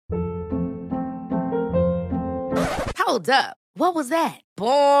Hold up. What was that?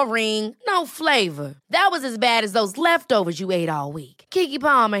 Boring. No flavor. That was as bad as those leftovers you ate all week. Keke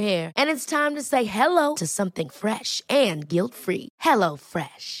Palmer here. And it's time to say hello to something fresh and guilt-free. Hello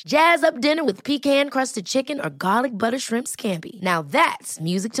Fresh. Jazz up dinner with pecan-crusted chicken or garlic butter shrimp scampi. Now that's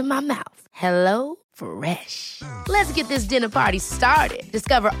music to my mouth. Hello Fresh. Let's get this dinner party started.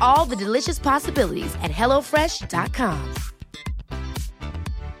 Discover all the delicious possibilities at hellofresh.com.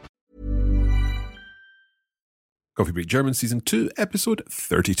 Coffee Break German Season 2, Episode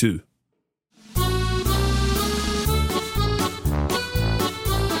 32.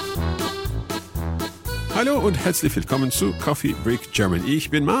 Hallo und herzlich willkommen zu Coffee Break German.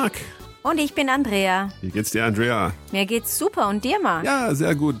 Ich bin Marc. Und ich bin Andrea. Wie geht's dir, Andrea? Mir geht's super. Und dir, Marc? Ja,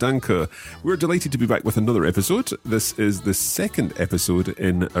 sehr gut, danke. We're delighted to be back with another episode. This is the second episode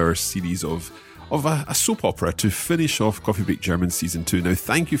in our series of a soap opera to finish off Coffee Break German Season 2. Now,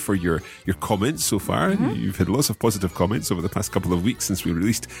 thank you for your comments so far. Mm-hmm. You've had lots of positive comments over the past couple of weeks since we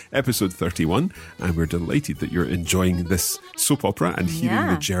released episode 31, and we're delighted that you're enjoying this soap opera and hearing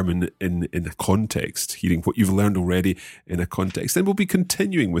the German in a context, hearing what you've learned already in a context. And we'll be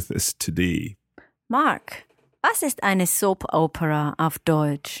continuing with this today. Marc, was ist eine Soap Opera auf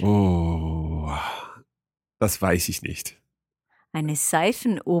Deutsch? Oh, das weiß ich nicht. Eine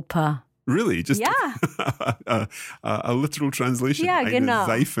Seifenoper. Really? Just a literal translation? Ja, genau.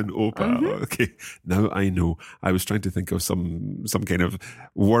 Eine Seifenoper. Mm-hmm. Okay, now I know. I was trying to think of some kind of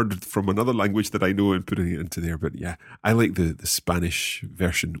word from another language that I know and putting it into there. But yeah, I like the Spanish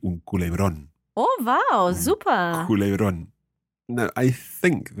version, un culebron. Oh, wow, super. Culebron. Now, I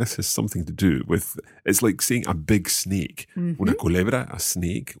think this has something to do with, it's like saying a big snake. Mm-hmm. Una culebra, a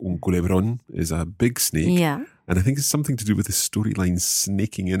snake. Un culebron is a big snake. Yeah. And I think it's something to do with the storyline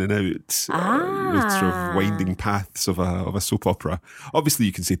snaking in and out, with sort of winding paths of a soap opera. Obviously,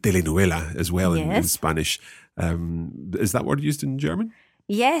 you can say telenovela as well in Spanish. Is that word used in German?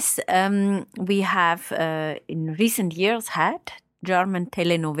 Yes, we have in recent years had German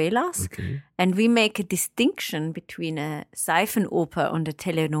telenovelas. Okay. And we make a distinction between a Seifenoper and a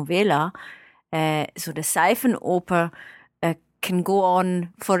telenovela. So the Seifenoper can go on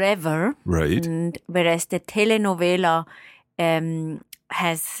forever. Right. And whereas the telenovela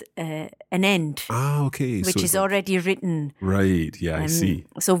has an end. Ah, okay. Which is already written. Right, yeah, I see.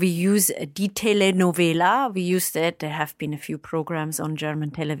 So we use die Telenovela. We use that. There have been a few programs on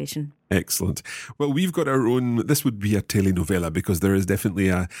German television. Excellent. Well, we've got our own, this would be a telenovela because there is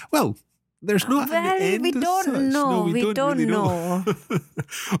definitely there's not an end. We don't know. No, we don't really know.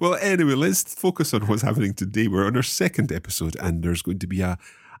 Well, anyway, let's focus on what's happening today. We're on our second episode and there's going to be a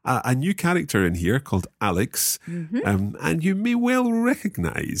new character in here called Alex. Mm-hmm. And you may well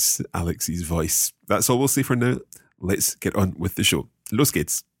recognize Alex's voice. That's all we'll say for now. Let's get on with the show. Los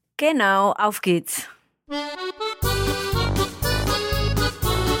geht's. Genau, auf geht's.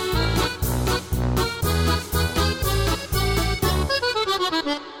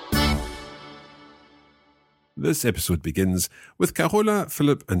 This episode begins with Carola,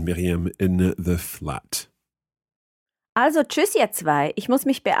 Philipp and Miriam in the flat. Also tschüss ihr zwei, ich muss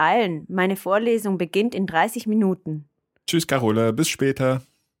mich beeilen. Meine Vorlesung beginnt in 30 Minuten. Tschüss Carola, bis später.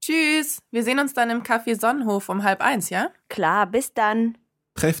 Tschüss, wir sehen uns dann im Café Sonnenhof um 12:30, ja? Klar, bis dann.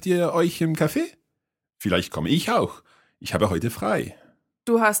 Trefft ihr euch im Café? Vielleicht komme ich auch. Ich habe heute frei.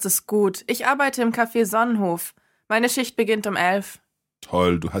 Du hast es gut. Ich arbeite im Café Sonnenhof. Meine Schicht beginnt um 11.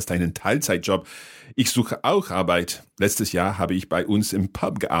 Toll, du hast einen Teilzeitjob. Ich suche auch Arbeit. Letztes Jahr habe ich bei uns im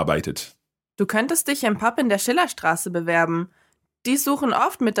Pub gearbeitet. Du könntest dich im Pub in der Schillerstraße bewerben. Die suchen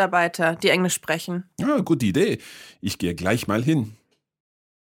oft Mitarbeiter, die Englisch sprechen. Ja, gute Idee. Ich gehe gleich mal hin.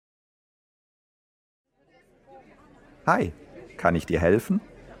 Hi, kann ich dir helfen?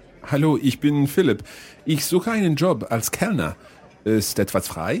 Hallo, ich bin Philipp. Ich suche einen Job als Kellner. Ist etwas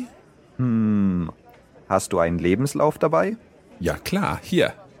frei? Hast du einen Lebenslauf dabei? Ja, klar,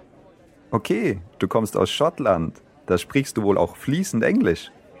 hier. Okay, du kommst aus Schottland. Da sprichst du wohl auch fließend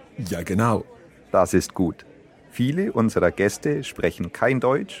Englisch. Ja, genau. Das ist gut. Viele unserer Gäste sprechen kein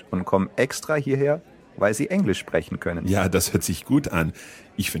Deutsch und kommen extra hierher, weil sie Englisch sprechen können. Ja, das hört sich gut an.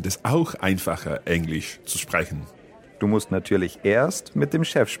 Ich finde es auch einfacher, Englisch zu sprechen. Du musst natürlich erst mit dem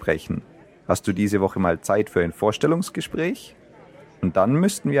Chef sprechen. Hast du diese Woche mal Zeit für ein Vorstellungsgespräch? Und dann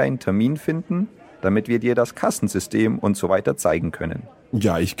müssten wir einen Termin finden, damit wir dir das Kassensystem und so weiter zeigen können.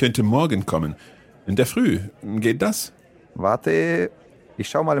 Ja, ich könnte morgen kommen. In der Früh. Geht das? Warte, ich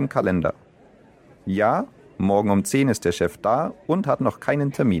schau mal im Kalender. Ja, morgen um 10 ist der Chef da und hat noch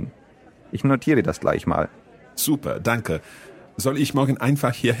keinen Termin. Ich notiere das gleich mal. Super, danke. Soll ich morgen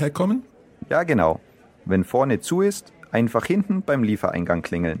einfach hierher kommen? Ja, genau. Wenn vorne zu ist, einfach hinten beim Liefereingang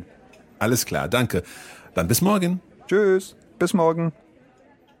klingeln. Alles klar, danke. Dann bis morgen. Tschüss, bis morgen.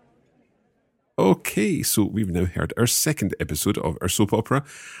 Okay, so we've now heard our second episode of our soap opera,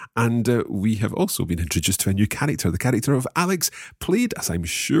 and we have also been introduced to a new character, the character of Alex, played, as I'm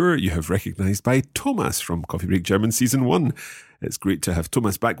sure you have recognised, by Thomas from Coffee Break German Season 1. It's great to have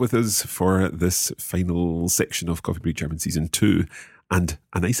Thomas back with us for this final section of Coffee Break German Season 2, and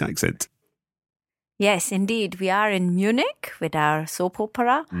a nice accent. Yes, indeed. We are in Munich with our soap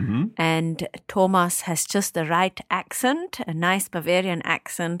opera, and Thomas has just the right accent, a nice Bavarian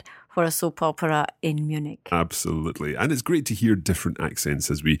accent for a soap opera in Munich. Absolutely. And it's great to hear different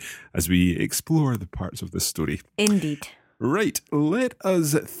accents as we explore the parts of this story. Indeed. Right, let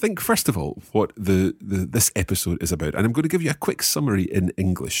us think first of all what this episode is about. And I'm going to give you a quick summary in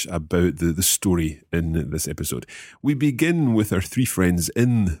English about the story in this episode. We begin with our three friends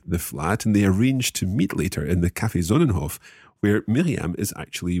in the flat, and they arrange to meet later in the Café Sonnenhof, where Miriam is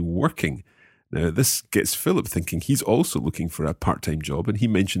actually working. Now, this gets Philip thinking he's also looking for a part-time job, and he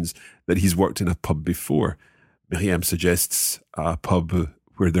mentions that he's worked in a pub before. Miriam suggests a pub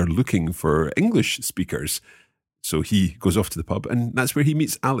where they're looking for English speakers. So he goes off to the pub, and that's where he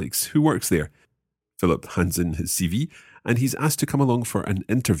meets Alex, who works there. Philip hands in his CV, and he's asked to come along for an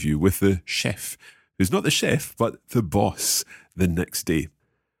interview with the chef, who's not the chef, but the boss, the next day.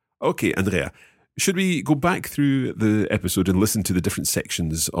 Okay, Andrea, should we go back through the episode and listen to the different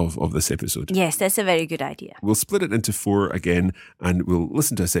sections of this episode? Yes, that's a very good idea. We'll split it into 4 again, and we'll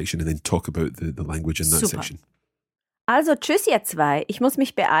listen to a section and then talk about the language in that Super. section. Also, tschüss ihr zwei. Ich muss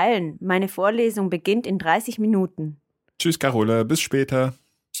mich beeilen. Meine Vorlesung beginnt in 30 Minuten. Tschüss, Carola. Bis später.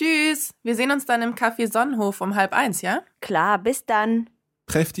 Tschüss, wir sehen uns dann im Café Sonnenhof um 12:30, ja? Klar, bis dann.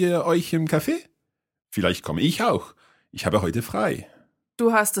 Trefft ihr euch im Café? Vielleicht komme ich auch. Ich habe heute frei.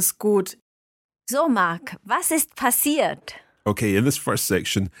 Du hast es gut. So, Marc, was ist passiert? Okay, in this first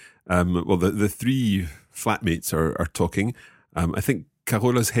section, the three flatmates are talking. I think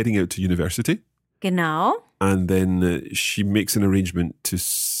Carola's heading out to university. Genau. And then she makes an arrangement to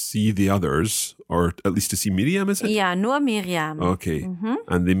see the others, or at least to see Miriam, is it? Ja, nur Miriam. Okay.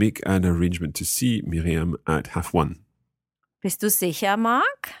 And they make an arrangement to see Miriam at 1:30. Bist du sicher,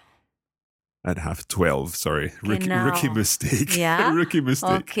 Marc? At 12:30, sorry. Genau. Rookie mistake. Ja? Rookie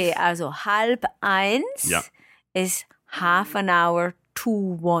mistake. Okay, also 12:30 Ja. ist half an hour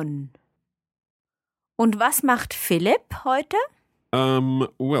to 1. Und was macht Philipp heute?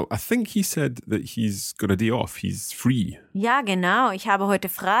 Well, I think he said that he's got a day off. He's free. Ja, genau, ich habe heute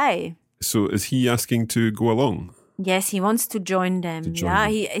frei. So is he asking to go along? Yes, he wants to join them. To join ja,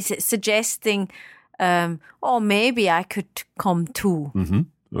 them. he is suggesting, maybe I could come too.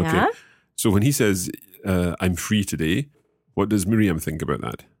 Okay. Ja? So when he says, I'm free today, what does Miriam think about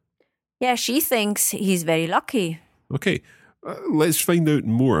that? Yeah, she thinks he's very lucky. Okay. Let's find out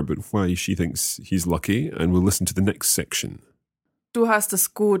more about why she thinks he's lucky, and we'll listen to the next section. Du hast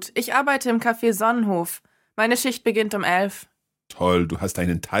es gut. Ich arbeite im Café Sonnenhof. Meine Schicht beginnt um 11. Toll, du hast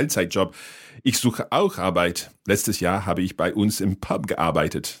einen Teilzeitjob. Ich suche auch Arbeit. Letztes Jahr habe ich bei uns im Pub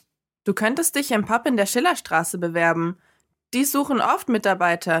gearbeitet. Du könntest dich im Pub in der Schillerstraße bewerben. Die suchen oft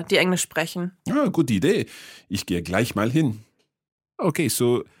Mitarbeiter, die Englisch sprechen. Ah, gute Idee. Ich gehe gleich mal hin. Okay,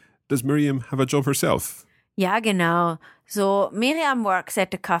 so does Miriam have a job herself? Ja, genau. So Miriam works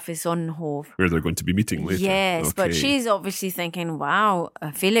at the Café Sonnenhof. Where they're going to be meeting later. Yes, but Okay. she's obviously thinking, wow,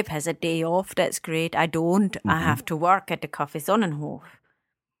 Philip has a day off. That's great. I don't. I have to work at the Café Sonnenhof.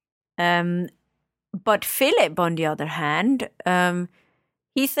 But Philip, on the other hand,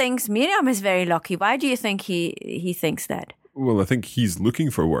 he thinks Miriam is very lucky. Why do you think he thinks that? Well, I think he's looking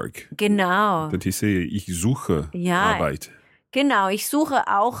for work. Genau. Did he say, ich suche Ja. Arbeit? Genau, ich suche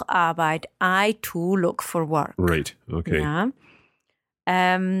auch Arbeit. I too look for work. Right, okay. Ja.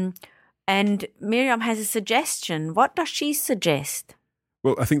 And Miriam has a suggestion. What does she suggest?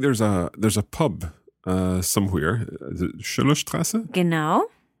 Well, I think there's a pub somewhere, is it Schillerstrasse? Genau.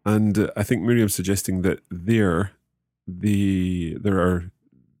 And I think Miriam's suggesting that they're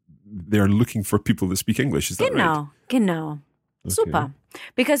looking for people that speak English. Is that right? Genau. Super.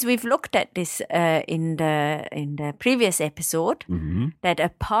 Because we've looked at this in the previous episode, that a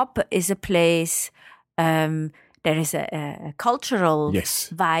pub is a place, there is a cultural Yes.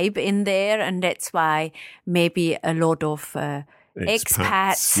 vibe in there, and that's why maybe a lot of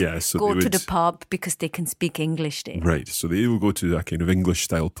expats Yeah, so go they to would- the pub because they can speak English there. Right, so they will go to a kind of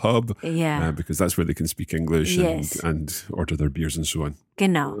English-style pub Yeah. because that's where they can speak English Yes. and order their beers and so on.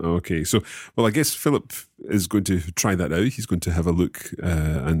 Genau. Okay, so, well, I guess Philip is going to try that out. He's going to have a look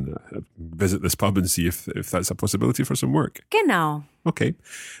and visit this pub and see if that's a possibility for some work. Genau. Okay,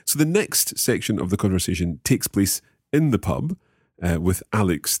 so the next section of the conversation takes place in the pub. with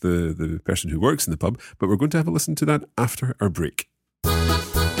Alex, the person who works in the pub. But we're going to have a listen to that after our break.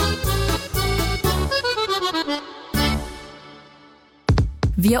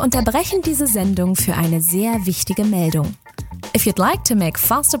 Wir unterbrechen diese Sendung für eine sehr wichtige Meldung. If you'd like to make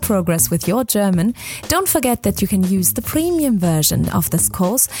faster progress with your German, don't forget that you can use the premium version of this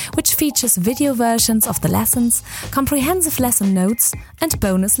course, which features video versions of the lessons, comprehensive lesson notes and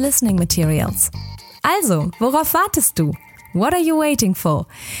bonus listening materials. Also, worauf wartest du? What are you waiting for?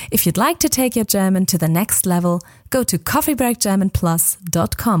 If you'd like to take your German to the next level, go to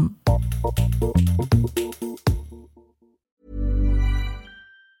coffeebreakgermanplus.com.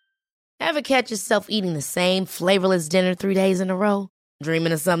 Ever catch yourself eating the same flavorless dinner 3 days in a row?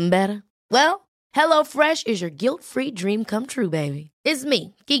 Dreaming of something better? Well, HelloFresh is your guilt-free dream come true, baby. It's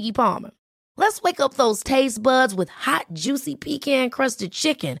me, Keke Palmer. Let's wake up those taste buds with hot, juicy pecan-crusted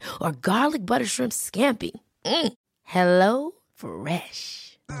chicken or garlic butter shrimp scampi. Hello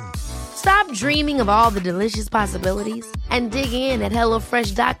Fresh. Stop dreaming of all the delicious possibilities and dig in at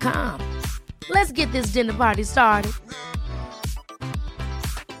HelloFresh.com. Let's get this dinner party started.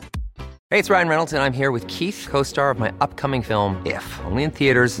 Hey, it's Ryan Reynolds, and I'm here with Keith, co-star of my upcoming film, If, only in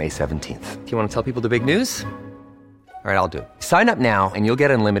theaters May 17th. Do you want to tell people the big news? All right, I'll do it. Sign up now and you'll get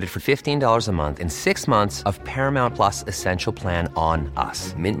unlimited for $15 a month and 6 months of Paramount Plus Essential Plan on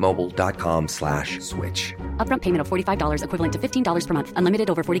us. MintMobile.com/switch. Upfront payment of $45 equivalent to $15 per month. Unlimited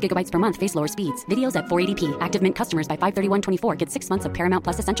over 40 gigabytes per month. Face lower speeds. Videos at 480p. Active Mint customers by 531.24 get 6 months of Paramount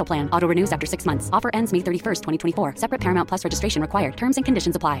Plus Essential Plan. Auto renews after 6 months. Offer ends May 31st, 2024. Separate Paramount Plus registration required. Terms and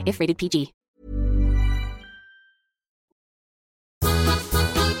conditions apply if rated PG.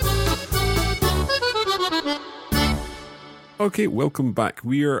 Okay, welcome back.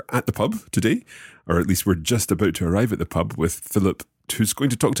 We're at the pub today, or at least we're just about to arrive at the pub with Philip, who's going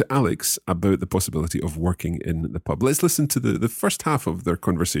to talk to Alex about the possibility of working in the pub. Let's listen to the first half of their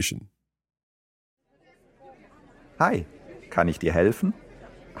conversation. Hi, kann ich dir helfen?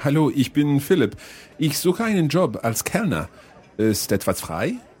 Hallo, ich bin Philipp. Ich suche einen Job als Kellner. Ist etwas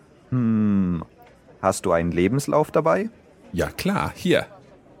frei? Hast du einen Lebenslauf dabei? Ja, klar, hier.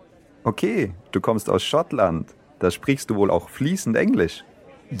 Okay, du kommst aus Schottland. Da sprichst du wohl auch fließend Englisch.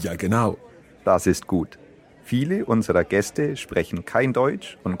 Ja, genau. Das ist gut. Viele unserer Gäste sprechen kein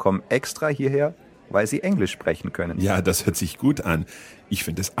Deutsch und kommen extra hierher, weil sie Englisch sprechen können. Ja, das hört sich gut an. Ich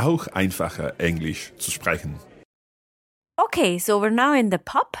finde es auch einfacher, Englisch zu sprechen. Okay, so we're now in the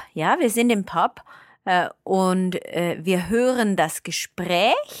pub. Ja, wir sind im Pub und wir hören das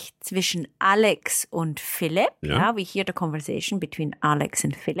Gespräch zwischen Alex und Philip. Ja, we hear the conversation between Alex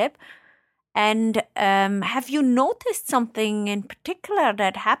and Philip. And have you noticed something in particular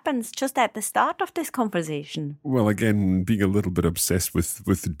that happens just at the start of this conversation? Well, again, being a little bit obsessed with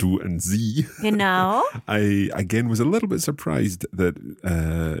du and sie. Genau. I, again, was a little bit surprised that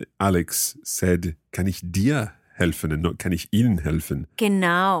Alex said, kann ich dir helfen and not kann ich Ihnen helfen?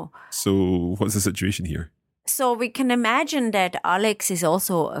 Genau. So what's the situation here? So we can imagine that Alex is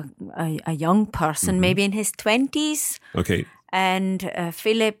also a young person, maybe in his 20s. Okay. And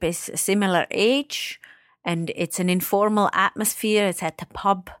Philip is a similar age, and it's an informal atmosphere. It's at the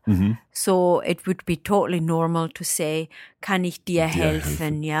pub. So it would be totally normal to say, kann ich dir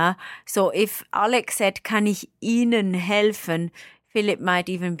helfen? Yeah. So if Alex said, kann ich Ihnen helfen, Philip might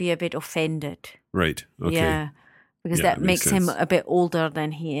even be a bit offended. Right. Okay. Yeah. Because that makes him a bit older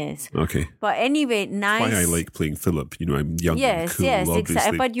than he is. Okay. But anyway, nice. That's why I like playing Philip. You know, I'm young and cool, obviously.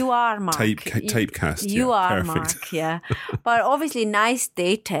 Exactly. But you are Mark. Typecast, You are perfect. Mark, yeah. But obviously nice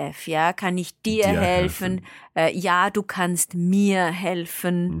dative, ja. Kann ich dir helfen? Ja, du kannst mir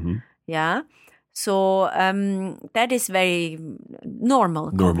helfen. Ja. So that is very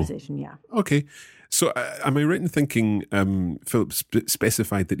normal conversation, yeah. Okay. So am I right in thinking Philip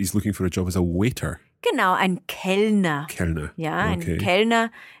specified that he's looking for a job as a waiter? Genau, ein Kellner. Kellner. Ja, okay. Ein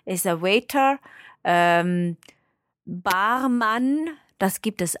Kellner is a waiter. Barmann, das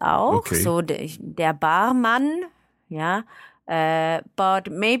gibt es auch. Okay. So der Barmann, ja.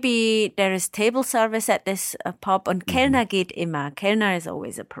 But maybe there is table service at this pub. Und Kellner geht immer. Kellner is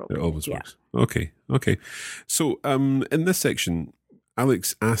always appropriate. It always works. Okay. So in this section,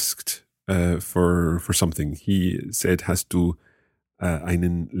 Alex asked for something. He said, hast du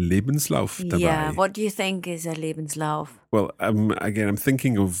einen Lebenslauf dabei? Yeah, what do you think is a Lebenslauf? Well, again, I'm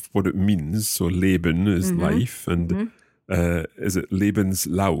thinking of what it means. So Leben is life, and is it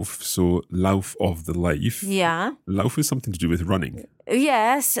Lebenslauf? So Lauf of the life. Yeah. Lauf is something to do with running.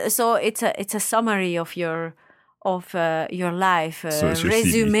 Yes, so it's a summary of your life, So it's your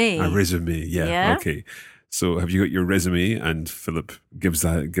resume. CV. A resume, yeah. Okay. So have you got your resume? And Philip gives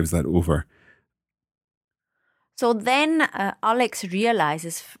that over. So then Alex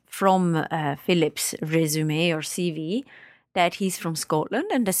realizes from Philip's resume or CV that he's from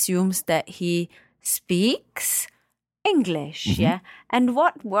Scotland and assumes that he speaks English. Mm-hmm. Yeah. And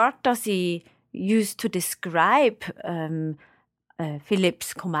what word does he use to describe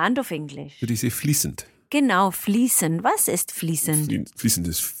Philip's command of English? Did he say fließend? Genau, fließend. Was ist fließend? Fließend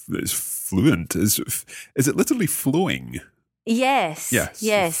is fluent. Is it literally flowing? Yes.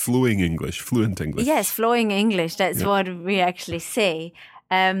 Yes. Flowing English, fluent English. Yes, flowing English. That's what we actually say.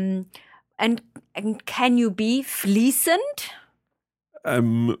 And can you be fließend? I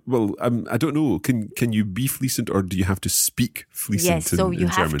don't know. Can you be fließend or do you have to speak fließend? Yes, so you in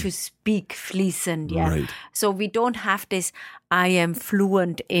have German? to speak fließend, yeah. Right. So we don't have this I am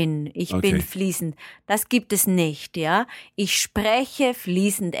fluent in, ich bin fließend. Das gibt es nicht, ja. Ich spreche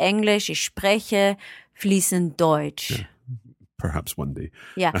fließend Englisch, ich spreche fließend Deutsch. Yeah. Perhaps one day.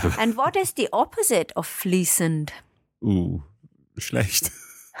 Yeah. And what is the opposite of fließend? Schlecht.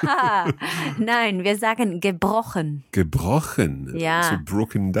 Nein, wir sagen gebrochen. Gebrochen. Ja. So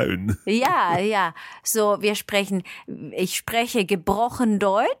broken down. Ja. So ich spreche gebrochen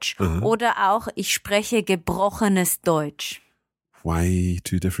Deutsch oder auch ich spreche gebrochenes Deutsch. Why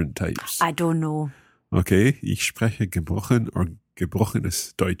two different types? I don't know. Okay, ich spreche gebrochen or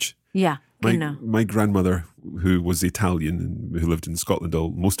gebrochenes Deutsch. Ja, genau. My grandmother, who was Italian and who lived in Scotland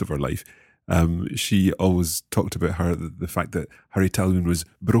most of her life, she always talked about the fact that her Italian was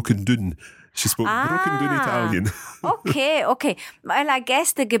broken down. She spoke broken down Italian. Okay. Well, I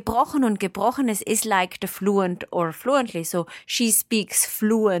guess the gebrochen und gebrochenes is like the fluent or fluently. So she speaks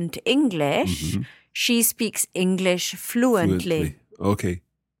fluent English. Mm-hmm. She speaks English fluently. Okay,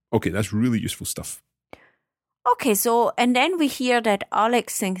 that's really useful stuff. Okay, so, and then we hear that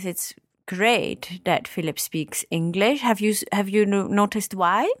Alex thinks it's great that Philip speaks English. Have you noticed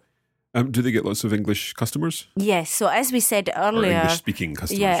why? Do they get lots of English customers? Yes, so as we said earlier... English-speaking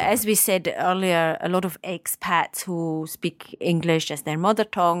customers. Yeah, as we said earlier, a lot of expats who speak English as their mother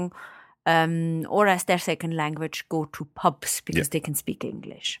tongue or as their second language go to pubs because they can speak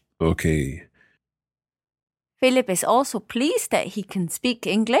English. Okay. Philip is also pleased that he can speak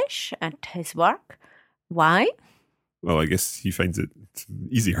English at his work. Why? Well, I guess he finds it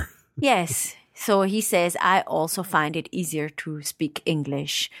easier. Yes. So he says, I also find it easier to speak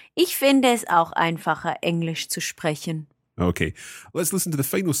English. Ich finde es auch einfacher, Englisch zu sprechen. Okay. Let's listen to the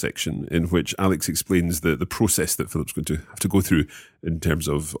final section in which Alex explains the process that Philip's going to have to go through in terms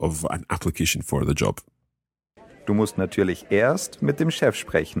of an application for the job. Du musst natürlich erst mit dem Chef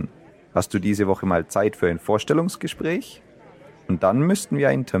sprechen. Hast du diese Woche mal Zeit für ein Vorstellungsgespräch? Und dann müssten wir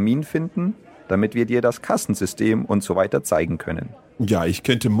einen Termin finden, damit wir dir das Kassensystem und so weiter zeigen können. Ja, ich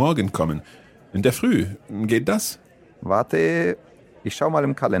könnte morgen kommen. In der Früh. Geht das? Warte, ich schau mal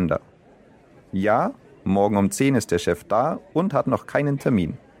im Kalender. Ja, morgen um 10 ist der Chef da und hat noch keinen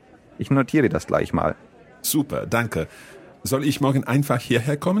Termin. Ich notiere das gleich mal. Super, danke. Soll ich morgen einfach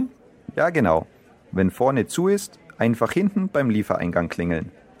hierher kommen? Ja, genau. Wenn vorne zu ist, einfach hinten beim Liefereingang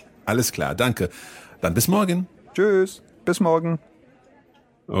klingeln. Alles klar, danke. Dann bis morgen. Tschüss, bis morgen.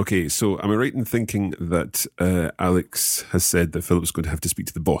 Okay, so am I right in thinking that Alex has said that Philip's going to have to speak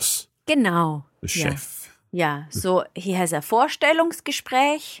to the boss? Genau. The chef. Yeah, so he has a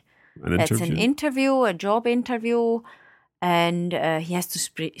Vorstellungsgespräch. That's an interview, a job interview. And he has to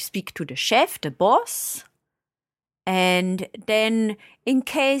speak to the chef, the boss. And then in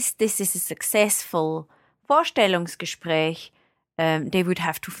case this is a successful Vorstellungsgespräch, they would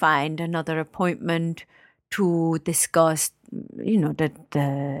have to find another appointment to discuss,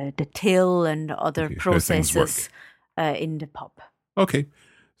 the till and other processes in the pub. Okay.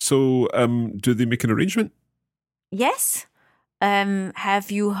 So, do they make an arrangement? Yes.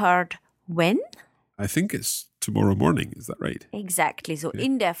 Have you heard when? I think it's tomorrow morning. Is that right? Exactly. So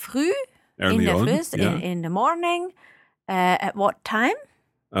in der Früh. Early on. In the morning. At what time?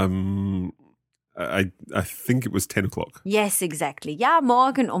 I think it was 10 o'clock. Yes, exactly. Ja,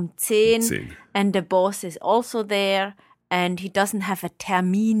 morgen um 10. And the boss is also there. And he doesn't have a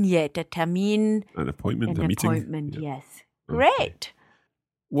Termin yet. An appointment, a meeting. Appointment, yes. Great. Okay.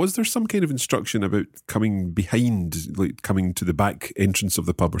 Was there some kind of instruction about coming behind, like coming to the back entrance of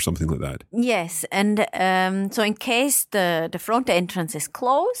the pub or something like that? Yes. And so in case the front entrance is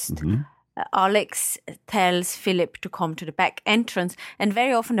closed, Alex tells Philip to come to the back entrance. And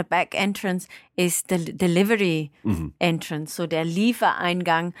very often the back entrance is the delivery entrance. So der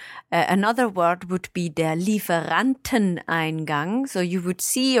Liefereingang. Another word would be der Lieferanteneingang. So you would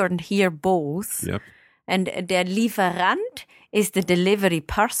see or hear both. Yep. And der Lieferant is the delivery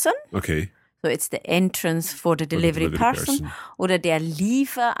person. Okay. So it's the entrance for the delivery person. Oder der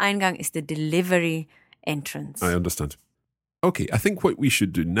Liefereingang is the delivery entrance. I understand. Okay, I think what we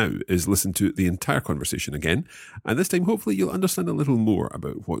should do now is listen to the entire conversation again, and this time hopefully you'll understand a little more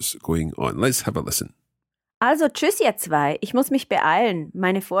about what's going on. Let's have a listen. Also tschüss ihr zwei, ich muss mich beeilen.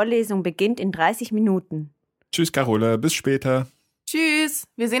 Meine Vorlesung beginnt in 30 Minuten. Tschüss Carola, bis später. Tschüss,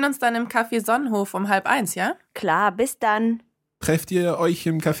 wir sehen uns dann im Café Sonnenhof um 12:30, ja? Klar, bis dann. Trefft ihr euch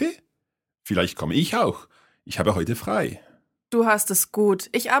im Café? Vielleicht komme ich auch. Ich habe heute frei. Du hast es gut.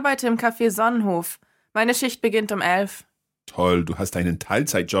 Ich arbeite im Café Sonnenhof. Meine Schicht beginnt um 11. Toll, du hast einen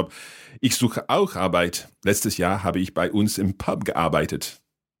Teilzeitjob. Ich suche auch Arbeit. Letztes Jahr habe ich bei uns im Pub gearbeitet.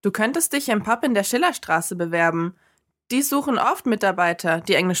 Du könntest dich im Pub in der Schillerstraße bewerben. Die suchen oft Mitarbeiter,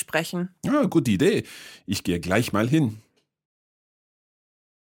 die Englisch sprechen. Ja, gute Idee. Ich gehe gleich mal hin.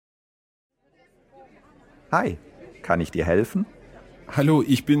 Hi, kann ich dir helfen? Hallo,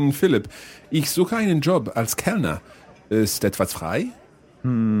 ich bin Philipp. Ich suche einen Job als Kellner. Ist etwas frei?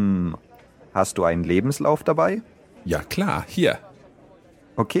 Hast du einen Lebenslauf dabei? Ja, klar, hier.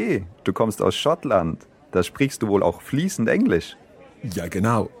 Okay, du kommst aus Schottland. Da sprichst du wohl auch fließend Englisch. Ja,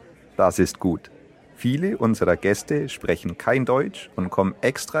 genau. Das ist gut. Viele unserer Gäste sprechen kein Deutsch und kommen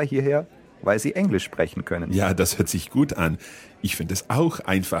extra hierher, weil sie Englisch sprechen können. Ja, das hört sich gut an. Ich finde es auch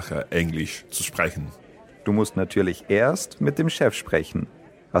einfacher, Englisch zu sprechen. Du musst natürlich erst mit dem Chef sprechen.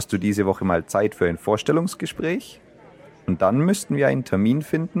 Hast du diese Woche mal Zeit für ein Vorstellungsgespräch? Und dann müssten wir einen Termin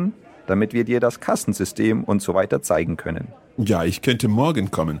finden, damit wir dir das Kassensystem und so weiter zeigen können. Ja, ich könnte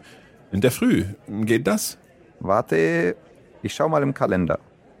morgen kommen. In der Früh. Geht das? Warte, ich schau mal im Kalender.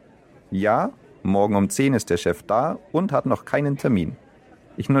 Ja, morgen um 10 ist der Chef da und hat noch keinen Termin.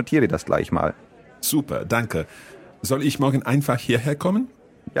 Ich notiere das gleich mal. Super, danke. Soll ich morgen einfach hierher kommen?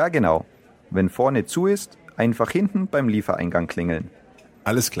 Ja, genau. Wenn vorne zu ist, einfach hinten beim Liefereingang klingeln.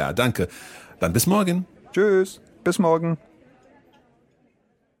 Alles klar, danke. Dann bis morgen. Tschüss, bis morgen.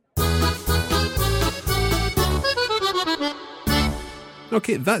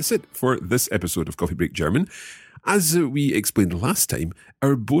 Okay, that's it for this episode of Coffee Break German. As we explained last time,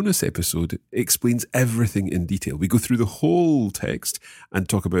 our bonus episode explains everything in detail. We go through the whole text and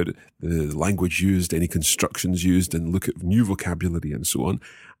talk about the language used, any constructions used, and look at new vocabulary and so on.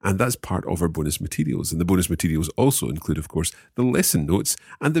 And that's part of our bonus materials. And the bonus materials also include, of course, the lesson notes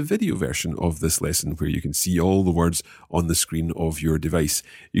and the video version of this lesson where you can see all the words on the screen of your device.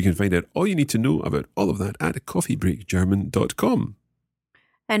 You can find out all you need to know about all of that at coffeebreakgerman.com.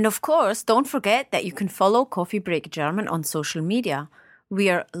 And of course, don't forget that you can follow Coffee Break German on social media. We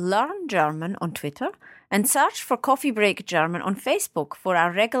are Learn German on Twitter and search for Coffee Break German on Facebook for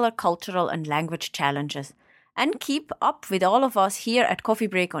our regular cultural and language challenges. And keep up with all of us here at Coffee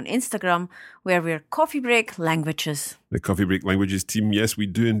Break on Instagram, where we're Coffee Break Languages. The Coffee Break Languages team, yes, we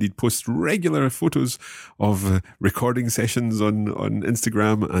do indeed post regular photos of recording sessions on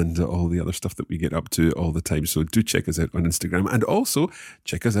Instagram and all the other stuff that we get up to all the time. So do check us out on Instagram and also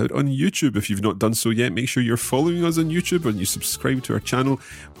check us out on YouTube. If you've not done so yet, make sure you're following us on YouTube and you subscribe to our channel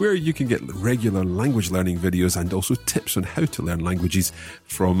where you can get regular language learning videos and also tips on how to learn languages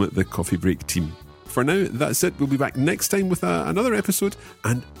from the Coffee Break team. For now, that's it. We'll be back next time with another episode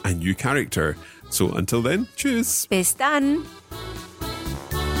and a new character. So until then, tschüss. Bis dann.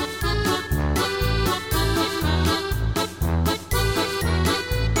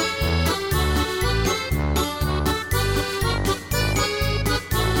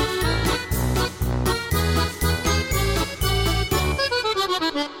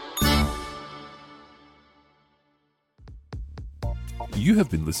 You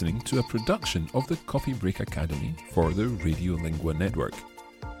have been listening to a production of the Coffee Break Academy for the Radiolingua Network.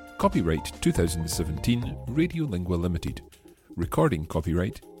 Copyright 2017 Radiolingua Limited. Recording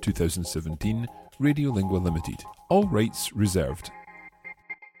copyright 2017 Radiolingua Limited. All rights reserved.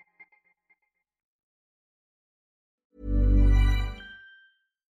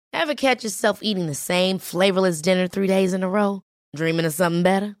 Ever catch yourself eating the same flavorless dinner 3 days in a row? Dreaming of something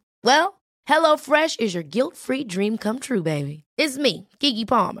better? Well, HelloFresh is your guilt-free dream come true, baby. It's me, Keke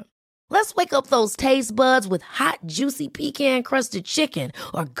Palmer. Let's wake up those taste buds with hot, juicy pecan-crusted chicken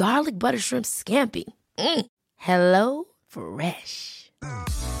or garlic butter shrimp scampi. Hello Fresh.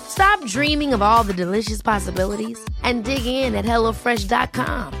 Stop dreaming of all the delicious possibilities and dig in at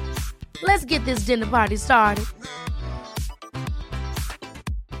HelloFresh.com. Let's get this dinner party started.